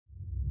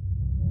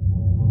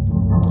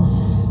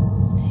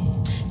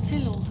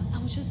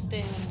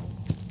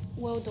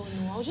well done.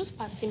 No, I was just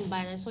passing by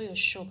and I saw your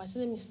shop. I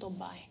said, let me stop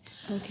by.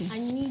 Okay. I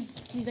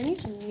need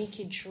to make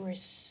a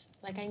dress.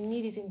 Like, I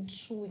need it in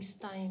 2 weeks'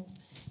 time.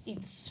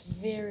 It's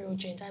very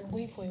urgent. I'm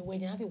going for a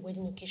wedding. I have a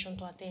wedding occasion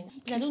to attend.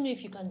 Okay. I don't know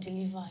if you can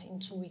deliver in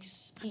 2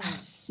 weeks,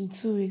 please. In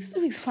 2 weeks?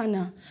 2 weeks, fine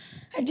now.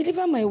 I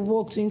deliver my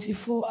work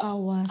 24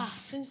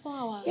 hours. 24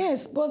 hours?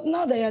 Yes, but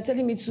now that you're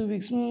telling me 2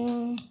 weeks,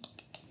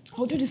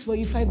 I'll do this for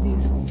you 5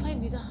 days.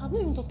 5 days? I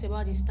haven't even talked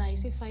about this time. You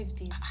say 5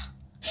 days.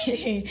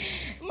 Hey,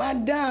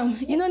 madam,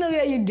 you don't know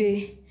where you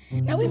dey.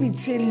 Now we be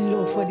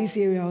tailor for this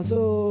area,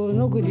 so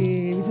no good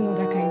everything all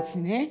that kind of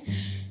thing, eh?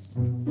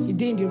 You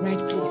dey in the right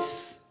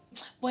place.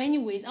 But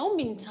anyways, I won't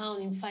be in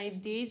town in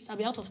 5 days. I'll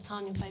be out of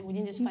town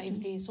within these 5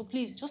 days. So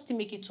please, just to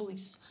make it 2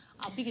 weeks.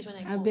 I'll pick it when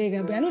I come. I beg.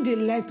 I know they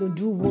like to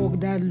do work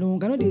that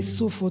long. I know they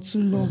sew for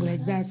too long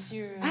like that.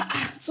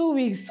 Serious. 2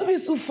 weeks. 2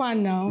 weeks too far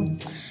now.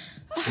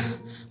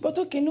 But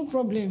okay, no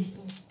problem.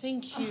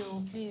 Thank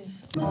you,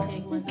 please.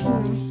 Okay,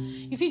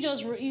 if you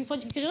just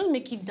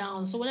make it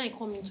down, so when I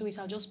come in 2 weeks,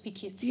 I'll just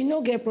pick it. You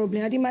no get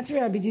problem. The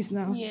material be this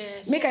now.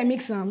 Yes. Make I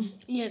mix some.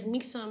 Yes,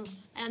 mix some,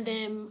 and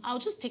I'll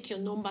just take your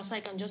number so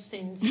I can just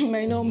send.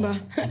 My number.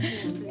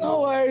 Yes,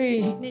 Don't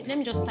worry. Let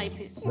me just type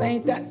it.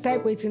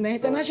 Type it in the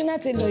international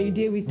tailor you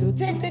deal with too.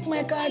 Take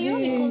my card. You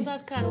have a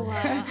contact card.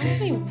 Wow. I'm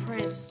so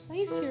impressed. Are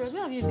you serious?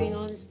 Where have you been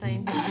all this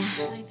time?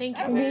 Thank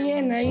you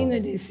very much. Now you know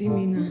they see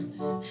me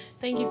now.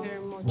 Thank you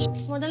very much.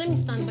 So, madam, let me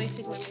stand by to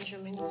take my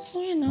measurements.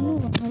 Oh, yeah, no. All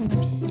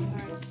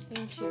right,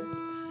 thank you.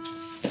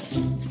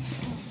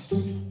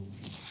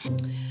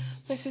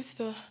 My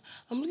sister,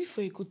 I'm looking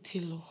for a good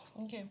tailor.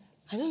 Okay.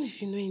 I don't know if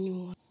you know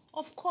anyone.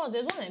 Of course,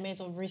 there's one I met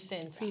of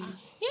recent. Really?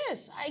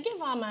 Yes, I gave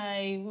her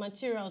my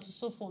material to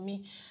sew for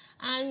me.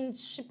 And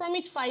she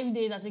promised 5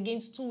 days as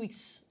against 2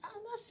 weeks.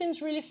 And that seems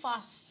really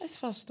fast. That's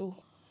fast though.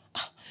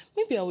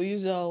 Maybe I will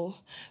use her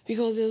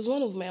because there's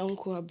one of my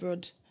uncle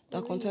abroad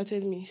that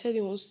contacted me. He said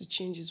he wants to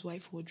change his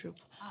wife's wardrobe.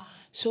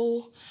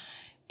 So,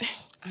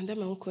 and then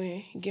my uncle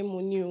get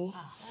money.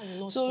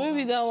 So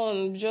maybe that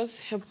one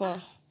just help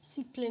her.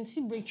 See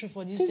plenty breakthrough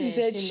for this. Since he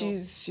said tailor.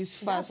 she's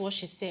fast. That's what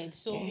she said.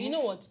 So you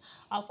know what?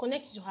 I'll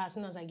connect you to her as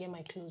soon as I get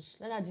my clothes.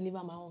 Let her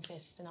deliver my own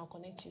first, and I'll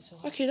connect you to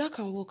her. Okay, that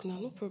can work now.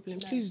 No problem.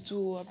 Please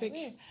do. I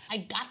beg. I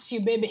got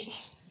you, baby.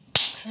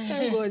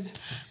 Thank God.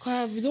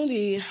 Cause we don't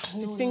be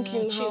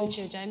thinking how.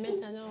 Chill. I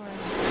meant I don't worry.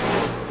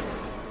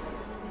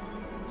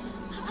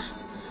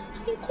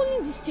 I've been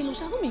calling this tailor.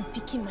 She has not been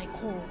picking my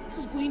call.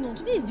 What's going on?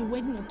 Today is the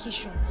wedding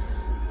occasion.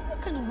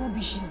 What kind of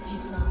rubbish is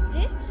this now?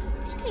 Eh?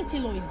 What kind of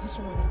tailor is this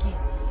one again?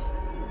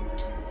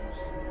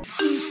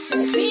 So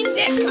in the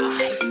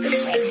guy,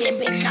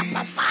 Rebecca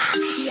Papa.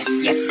 Yes.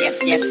 My phone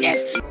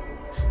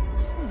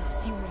is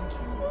still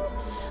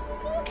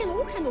ringing.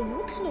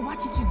 What kind of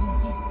attitude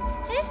is this?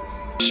 Eh?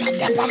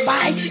 Shut up, Papa.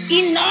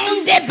 In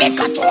on the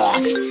Beccator.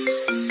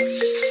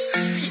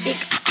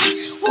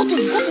 What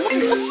is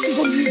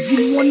all these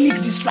demonic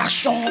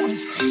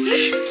distractions?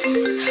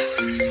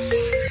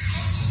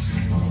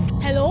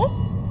 Hello,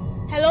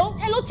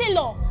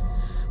 Taylor.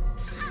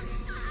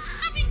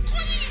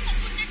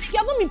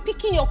 You're going to be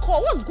picking your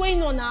call. What's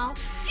going on now?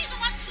 This is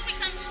over 2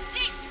 weeks and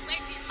today is the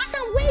wedding.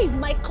 Madam, where is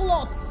my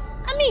cloth?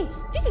 I mean,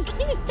 this is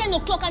 10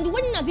 o'clock and the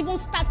wedding has even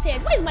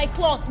started. Where is my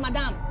cloth,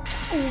 madam?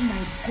 Oh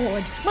my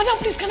God. Madam,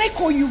 please, can I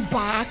call you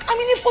back? I'm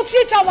in a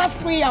 48 hours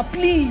prayer,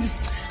 please.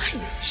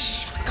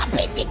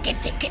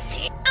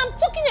 I'm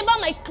talking about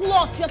my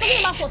cloth. You're talking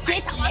about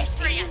 48 hours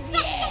prayer.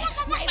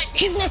 What's my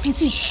business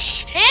with it?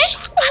 Eh?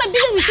 What's my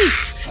business with it?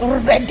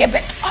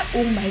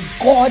 Oh my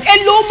God.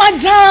 Hello,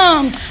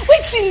 madam.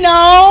 Wait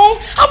now.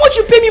 How much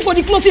you pay me for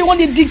the clothes you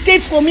want to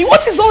dictate for me?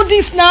 What is all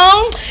this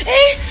now?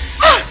 Eh?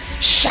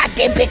 Shut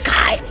the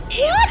bekai.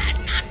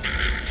 What?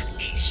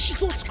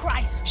 Jesus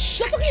Christ.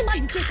 You're talking about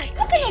dictation.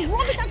 What kind of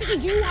rubbish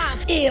attitude do you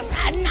have?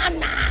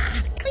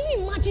 Can you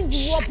imagine the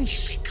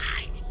rubbish?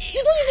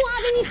 You don't even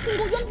have any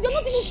single, you're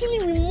not even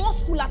feeling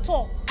remorseful at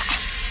all.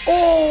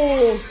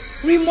 Oh,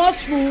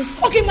 remorseful?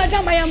 Okay,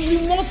 madam, I am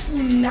remorseful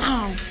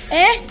now.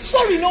 Eh?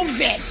 Sorry, no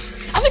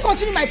verse. Have you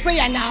continued my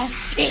prayer now?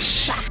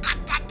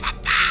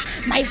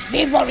 My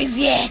favor is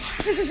here.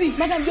 See,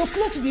 madam, your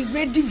clothes will be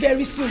ready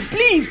very soon.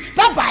 Please,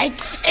 bye-bye.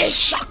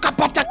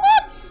 What?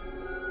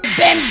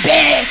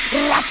 Bembe,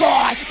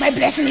 Ratoy, my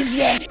blessing is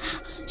here.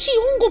 She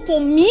hung up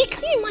on me?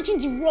 Can you imagine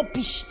the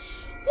rubbish?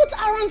 What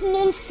arrant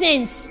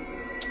nonsense.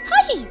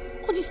 Hi!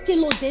 All these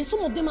tailors,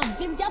 some of them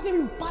they have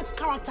very bad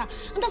character,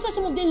 and that's why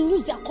some of them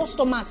lose their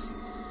customers.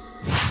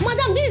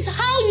 Madam, this is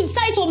how you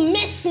decide to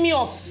mess me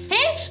up.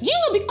 Eh? Do you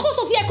know because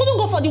of you I couldn't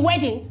go for the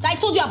wedding that I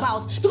told you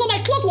about? Because my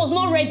cloth was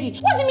not ready.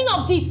 What's the meaning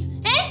of this?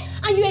 Eh?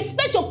 And you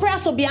expect your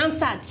prayers to be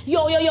answered?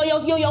 Your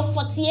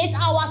 48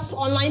 hours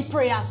online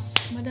prayers.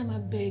 Madam, I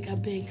beg.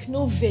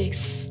 No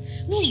vex.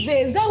 No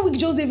vex. That week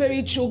just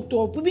very choked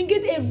up. We've been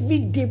getting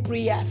everyday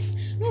prayers.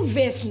 No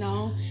vex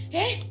now.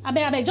 Eh? I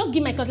beg. Just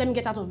give my clothes. Let me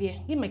get out of here.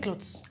 Give my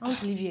clothes. I want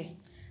to leave here.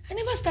 I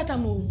never start a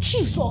move.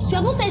 Jesus, you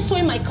have not said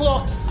sewing my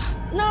clothes.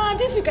 Nah,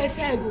 this week I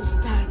say I go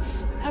start.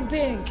 I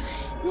beg.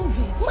 No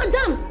vex.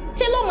 Madam,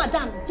 tell her,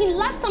 madam, the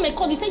last time I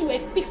called, you said you were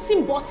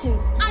fixing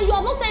buttons. And you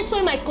have not started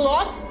sewing my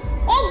clothes?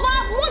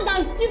 Over more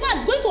than, in fact,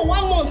 it's going to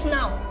 1 month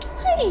now.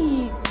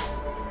 Hey.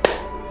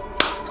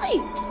 Hey,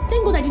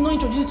 thank God I did not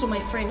introduce you to my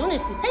friend,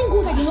 honestly. Thank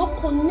God I did not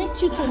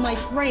connect you to my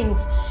friend.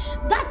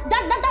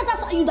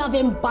 That's how you'd have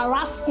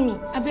embarrassed me.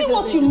 See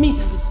what you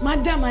missed.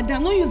 Madam,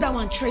 don't use that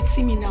one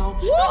threaten me now.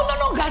 What?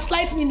 No,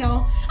 gaslight me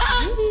now.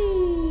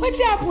 Wait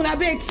till happen, I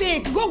beg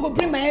take. Go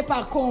bring my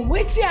helper come.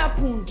 Wait till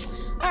happen.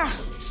 I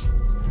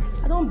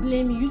don't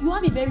blame you. You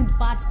have a very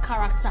bad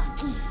character.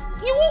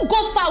 You won't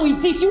go far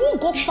with this. You won't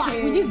go far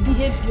with this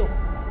behavior.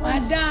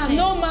 Madam,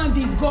 no man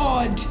be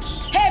God.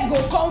 Help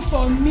go come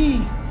for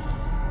me.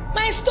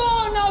 My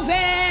stone of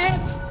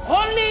help,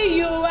 only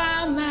you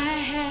are my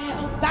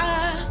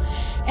helper.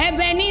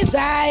 Ebenezer,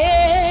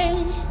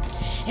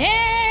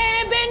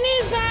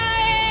 Ebenezer.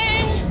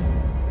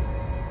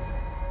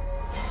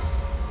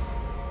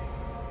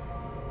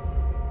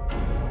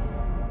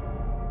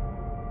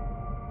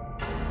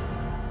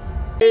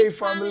 Hey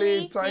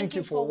family, thank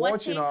you for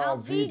watching our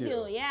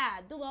video.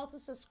 Yeah, do well to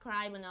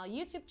subscribe on our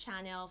YouTube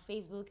channel,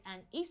 Facebook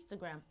and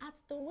Instagram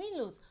at The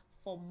Winlows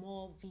for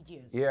more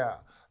videos. Yeah,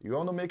 you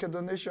want to make a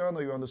donation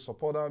or you want to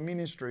support our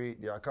ministry,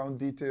 the account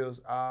details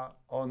are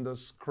on the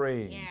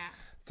screen. Yeah.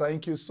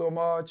 Thank you so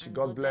much. And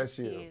God bless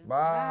you.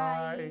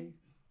 Bye.